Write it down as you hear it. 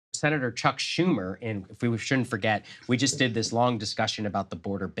Senator Chuck Schumer, and if we shouldn't forget, we just did this long discussion about the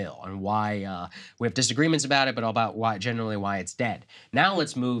border bill and why we have disagreements about it, but about why it's dead. Now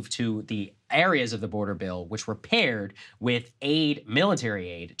let's move to the areas of the border bill which were paired with aid, military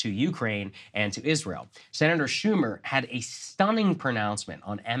aid to Ukraine and to Israel. Senator Schumer had a stunning pronouncement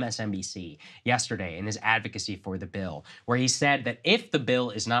on MSNBC yesterday in his advocacy for the bill, where he said that if the bill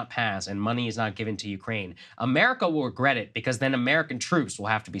is not passed and money is not given to Ukraine, America will regret it because then American troops will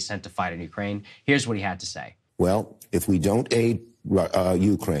have to be sent to fight in Ukraine. Here's what he had to say. Well, if we don't aid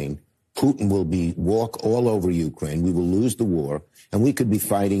Ukraine, Putin will walk all over Ukraine. We will lose the war, and we could be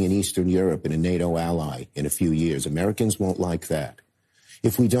fighting in Eastern Europe in a NATO ally in a few years. Americans won't like that.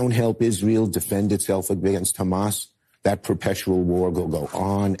 If we don't help Israel defend itself against Hamas, that perpetual war will go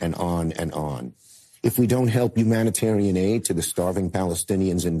on and on and on. If we don't help humanitarian aid to the starving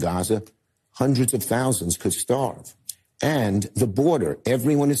Palestinians in Gaza, hundreds of thousands could starve. And the border,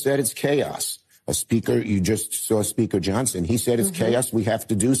 everyone has said it's chaos. A speaker, you just saw Speaker Johnson, he said it's chaos. We have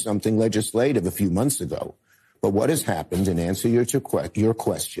to do something legislative a few months ago. But what has happened, in answer to your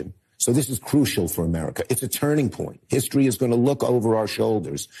question, so this is crucial for America. It's a turning point. History is going to look over our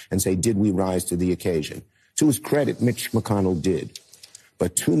shoulders and say, did we rise to the occasion? To his credit, Mitch McConnell did.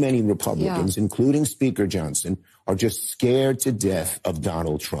 But too many Republicans, including Speaker Johnson, are just scared to death of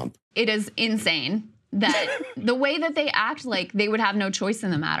Donald Trump. It is insane that the way that they act like they would have no choice in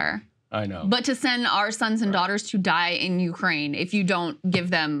the matter. I know. But to send our sons and daughters to die in Ukraine if you don't give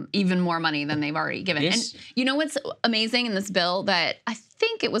them even more money than they've already given. And you know what's amazing in this bill that I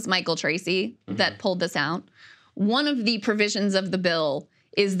think it was Michael Tracy that pulled this out? One of the provisions of the bill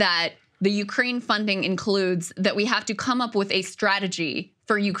is that the Ukraine funding includes that we have to come up with a strategy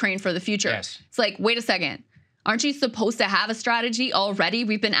for Ukraine for the future. Yes. It's like, wait a second. Aren't you supposed to have a strategy already?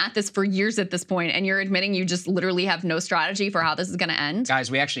 We've been at this for years at this point, and you're admitting you just literally have no strategy for how this is going to end? Guys,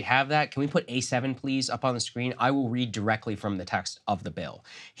 we actually have that. Can we put A7, please, up on the screen? I will read directly from the text of the bill.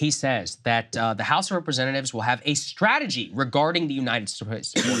 He says that the House of Representatives will have a strategy regarding the United States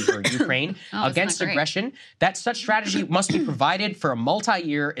support for Ukraine against aggression. That such strategy must be provided for a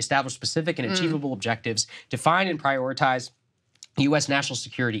multi-year, establish specific and achievable objectives, define and prioritize U.S. national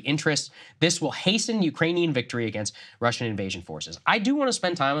security interests. This will hasten Ukrainian victory against Russian invasion forces. I do want to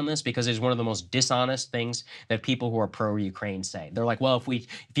spend time on this because it's one of the most dishonest things that people who are pro-Ukraine say. They're like, well, if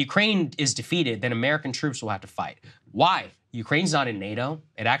Ukraine is defeated, then American troops will have to fight. Why? Ukraine's not in NATO.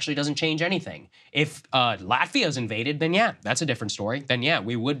 It actually doesn't change anything. If Latvia's invaded, then yeah, that's a different story. Then yeah,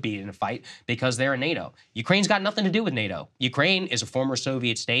 we would be in a fight because they're in NATO. Ukraine's got nothing to do with NATO. Ukraine is a former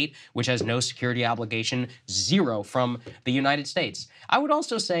Soviet state, which has no security obligation, zero from the United States. I would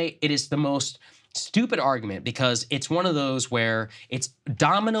also say it is the most stupid argument because it's one of those where it's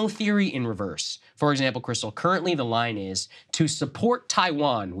domino theory in reverse. For example, Krystal, currently the line is to support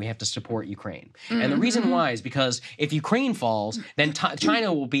Taiwan, we have to support Ukraine. And the reason why is because if Ukraine falls, then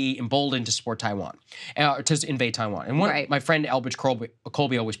China will be emboldened to support Taiwan, to invade Taiwan. And my friend Elbridge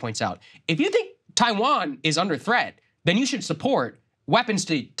Colby always points out, if you think Taiwan is under threat, then you should support weapons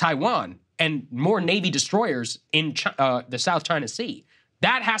to Taiwan and more Navy destroyers in the South China Sea.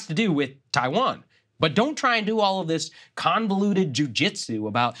 That has to do with Taiwan. But don't try and do all of this convoluted jujitsu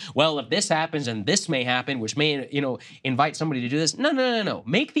about, well, if this happens and this may happen, which may, invite somebody to do this. No.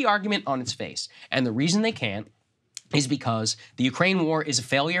 Make the argument on its face. And the reason they can't is because the Ukraine war is a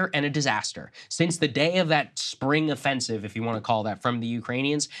failure and a disaster. Since the day of that spring offensive, if you want to call that, from the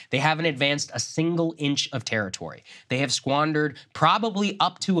Ukrainians, they haven't advanced a single inch of territory. They have squandered probably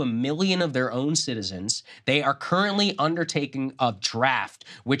up to 1 million of their own citizens. They are currently undertaking a draft,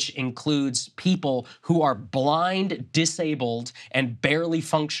 which includes people who are blind, disabled, and barely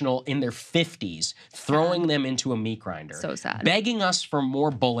functional in their 50s, throwing them into a meat grinder. So sad. Begging us for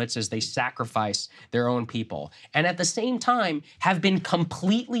more bullets as they sacrifice their own people. And at the same time have been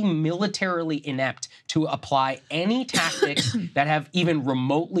completely militarily inept to apply any tactics that have even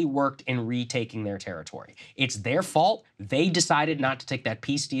remotely worked in retaking their territory. It's their fault. They decided not to take that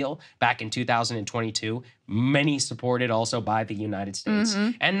peace deal back in 2022. Many supported also by the United States.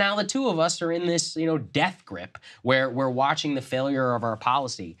 And now the two of us are in this, death grip where we're watching the failure of our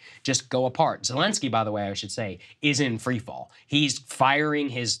policy just go apart. Zelensky, by the way, I should say, is in free fall. He's firing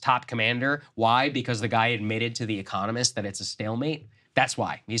his top commander. Why? Because the guy admitted to The Economist that it's a stalemate. That's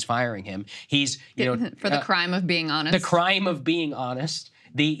why he's firing him. He's, for the crime of being honest. The crime of being honest.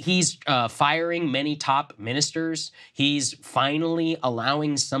 He's firing many top ministers. He's finally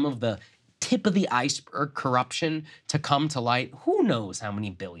allowing some of the tip of the iceberg corruption to come to light. Who who knows how many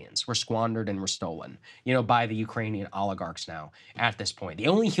billions were squandered and were stolen, by the Ukrainian oligarchs now at this point. The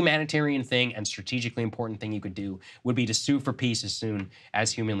only humanitarian thing and strategically important thing you could do would be to sue for peace as soon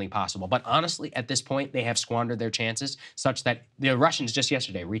as humanly possible. But honestly, at this point, they have squandered their chances such that the Russians just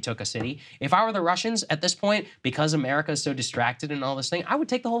yesterday retook a city. If I were the Russians at this point, because America is so distracted in all this thing, I would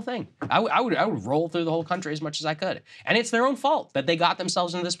take the whole thing. I would roll through the whole country as much as I could. And it's their own fault that they got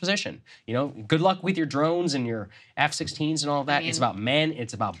themselves into this position. Good luck with your drones and your F-16s and all of that. It's about men,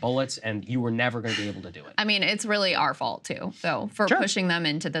 it's about bullets, and you were never going to be able to do it. I mean, it's really our fault too, though, for pushing them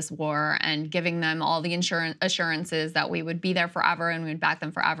into this war and giving them all the assurances that we would be there forever and we would back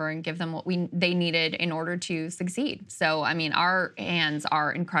them forever and give them what they needed in order to succeed. So, I mean, our hands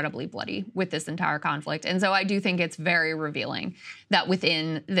are incredibly bloody with this entire conflict. And so I do think it's very revealing that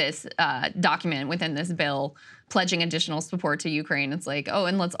within this document, within this bill, pledging additional support to Ukraine, it's like, oh,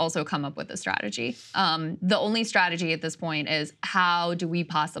 and let's also come up with a strategy. The only strategy at this point is how do we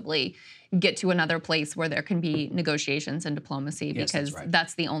possibly get to another place where there can be negotiations and diplomacy, because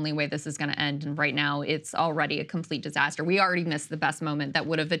that's the only way this is going to end. And right now, it's already a complete disaster. We already missed the best moment that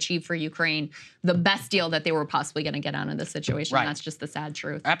would have achieved for Ukraine the best deal that they were possibly going to get out of this situation. That's just the sad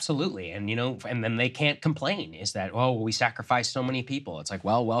truth. Absolutely. And, and then they can't complain is that, oh, we sacrificed so many people. It's like,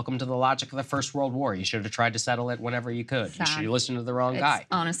 well, welcome to the logic of the First World War. You should have tried to settle it whenever you could. You should have listened to the wrong guy.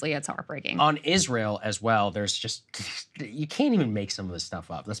 Honestly, it's heartbreaking. On Israel as well, there's just, you can't even make some of this stuff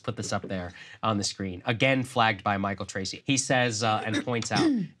up. Let's put this up there on the screen. Again, flagged by Michael Tracy. He says and points out,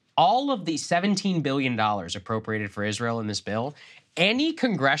 all of the $17 billion appropriated for Israel in this bill, any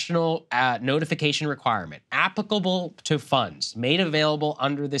congressional notification requirement applicable to funds made available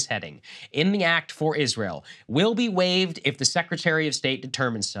under this heading in the Act for Israel will be waived if the Secretary of State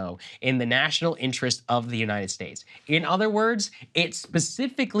determines so in the national interest of the United States. In other words, it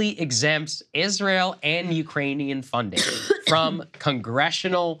specifically exempts Israel and Ukrainian funding from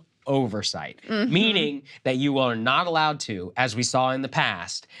congressional oversight, meaning that you are not allowed to, as we saw in the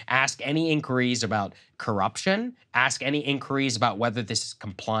past, ask any inquiries about corruption, ask any inquiries about whether this is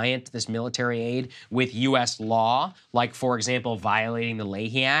compliant, this military aid, with U.S. law, like, for example, violating the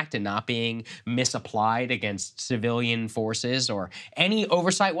Leahy Act and not being misapplied against civilian forces or any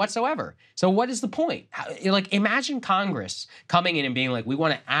oversight whatsoever. So what is the point? Imagine Congress coming in and being like, we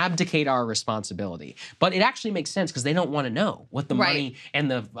want to abdicate our responsibility. But it actually makes sense because they don't want to know what the money and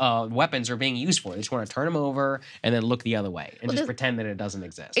the weapons are being used for. They just want to turn them over and then look the other way and just pretend that it doesn't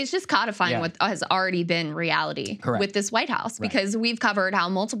exist. It's just codifying what has already been reality with this White House, because we've covered how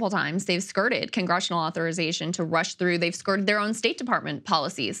multiple times they've skirted congressional authorization to rush through. They've skirted their own State Department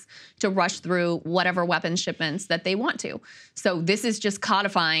policies to rush through whatever weapons shipments that they want to. So this is just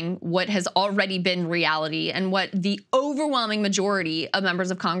codifying what has already been reality and what the overwhelming majority of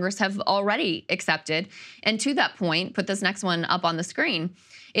members of Congress have already accepted. And to that point, put this next one up on the screen,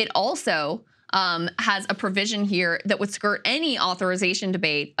 it also has a provision here that would skirt any authorization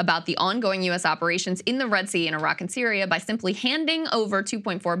debate about the ongoing U.S. operations in the Red Sea, in Iraq and Syria by simply handing over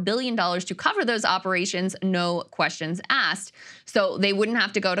 $2.4 billion to cover those operations, no questions asked. So they wouldn't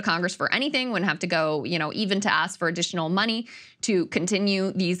have to go to Congress for anything, wouldn't have to go, even to ask for additional money to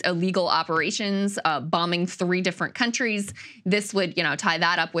continue these illegal operations, bombing 3 different countries. This would, tie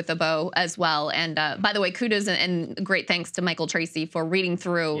that up with a bow as well. And by the way, kudos and great thanks to Michael Tracy for reading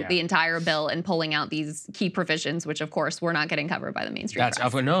through the entire bill and pulling out these key provisions, which of course were not getting covered by the mainstream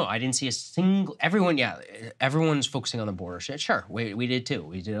press. No, I didn't see a single, everyone's focusing on the border shit. Sure, we did too.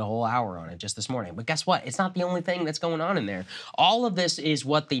 We did a whole hour on it just this morning. But guess what? It's not the only thing that's going on in there. All of this is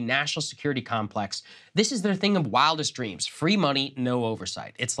what the national security complex, this is their thing of wildest dreams. Free money, no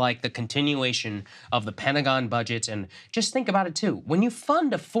oversight. It's like the continuation of the Pentagon budgets. And just think about it too. When you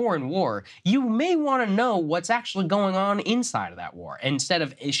fund a foreign war, you may want to know what's actually going on inside of that war instead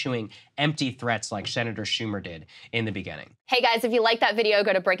of issuing empty threats like Senator Schumer did in the beginning. Hey guys, if you like that video,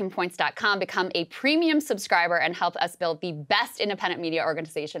 go to breakingpoints.com, become a premium subscriber, and help us build the best independent media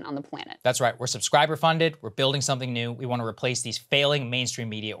organization on the planet. That's right. We're subscriber funded. We're building something new. We want to replace these failing mainstream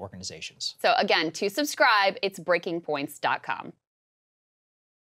media organizations. So again, to subscribe, it's breakingpoints.com.